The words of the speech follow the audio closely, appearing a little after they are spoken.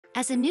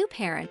As a new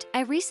parent,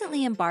 I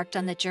recently embarked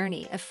on the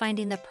journey of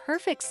finding the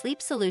perfect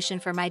sleep solution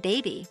for my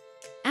baby.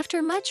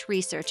 After much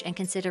research and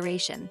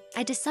consideration,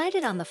 I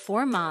decided on the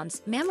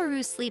 4moms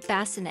MamaRoo Sleep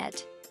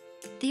Bassinet.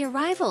 The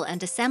arrival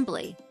and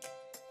assembly.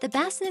 The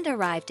bassinet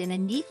arrived in a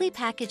neatly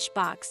packaged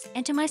box,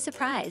 and to my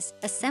surprise,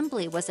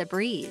 assembly was a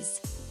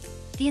breeze.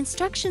 The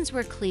instructions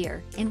were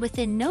clear, and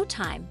within no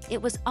time,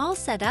 it was all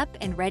set up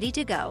and ready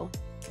to go.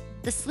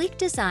 The sleek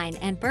design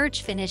and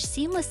birch finish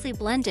seamlessly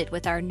blended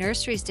with our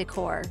nursery's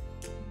decor.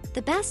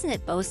 The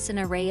bassinet boasts an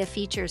array of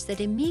features that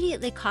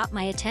immediately caught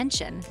my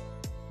attention.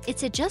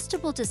 Its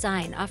adjustable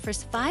design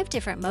offers 5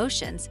 different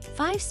motions,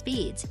 5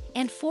 speeds,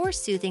 and 4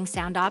 soothing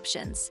sound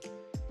options.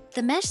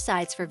 The mesh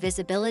sides for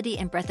visibility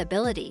and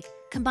breathability,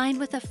 combined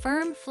with a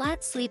firm,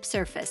 flat sleep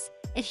surface,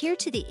 adhere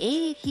to the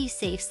AAP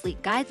Safe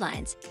Sleep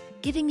guidelines,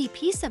 giving me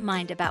peace of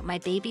mind about my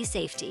baby's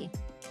safety.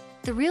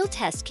 The real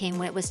test came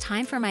when it was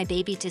time for my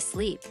baby to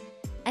sleep.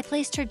 I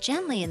placed her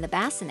gently in the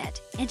bassinet,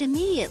 and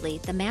immediately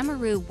the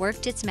MamaRoo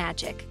worked its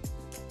magic.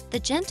 The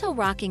gentle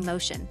rocking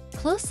motion,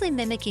 closely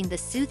mimicking the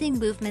soothing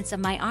movements of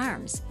my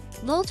arms,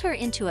 lulled her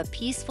into a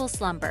peaceful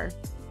slumber.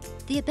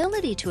 The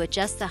ability to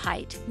adjust the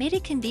height made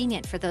it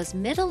convenient for those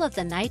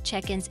middle-of-the-night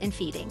check-ins and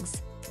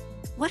feedings.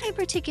 What I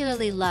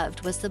particularly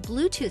loved was the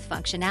Bluetooth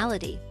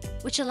functionality,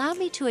 which allowed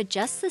me to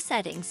adjust the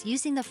settings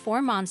using the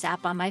 4moms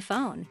app on my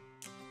phone.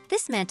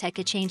 This meant I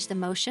could change the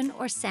motion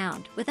or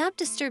sound without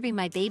disturbing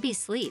my baby's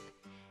sleep,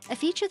 a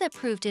feature that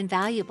proved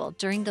invaluable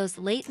during those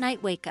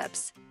late-night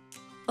wake-ups.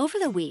 Over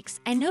the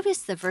weeks, I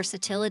noticed the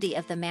versatility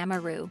of the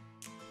MamaRoo.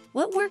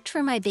 What worked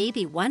for my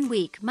baby one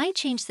week might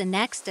change the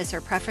next as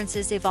her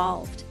preferences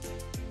evolved.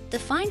 The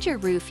Find Your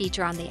Roo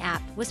feature on the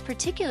app was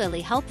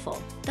particularly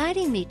helpful,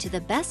 guiding me to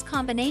the best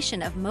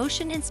combination of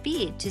motion and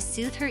speed to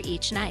soothe her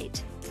each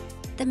night.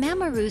 The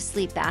MamaRoo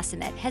Sleep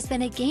Bassinet has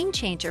been a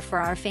game-changer for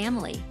our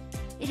family.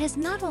 It has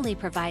not only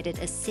provided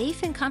a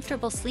safe and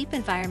comfortable sleep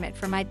environment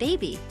for my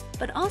baby,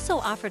 but also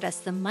offered us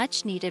the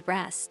much-needed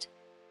rest.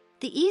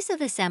 The ease of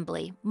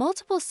assembly,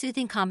 multiple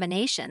soothing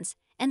combinations,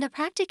 and the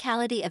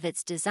practicality of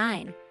its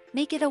design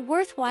make it a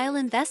worthwhile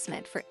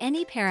investment for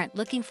any parent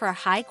looking for a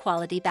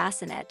high-quality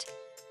bassinet.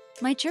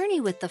 My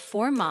journey with the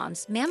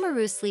 4moms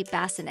MamaRoo Sleep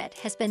Bassinet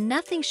has been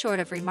nothing short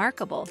of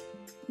remarkable,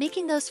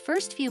 making those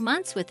first few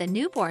months with a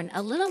newborn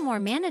a little more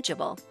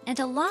manageable and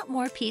a lot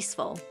more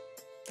peaceful.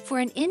 For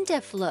an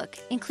in-depth look,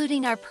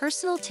 including our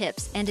personal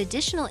tips and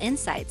additional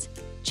insights,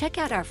 check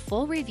out our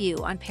full review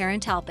on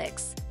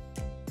Parentalpics.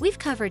 We've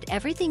covered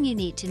everything you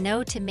need to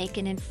know to make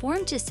an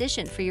informed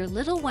decision for your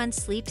little one's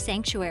sleep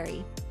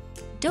sanctuary.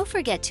 Don't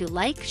forget to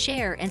like,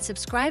 share, and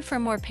subscribe for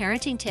more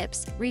parenting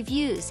tips,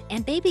 reviews,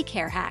 and baby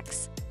care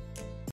hacks.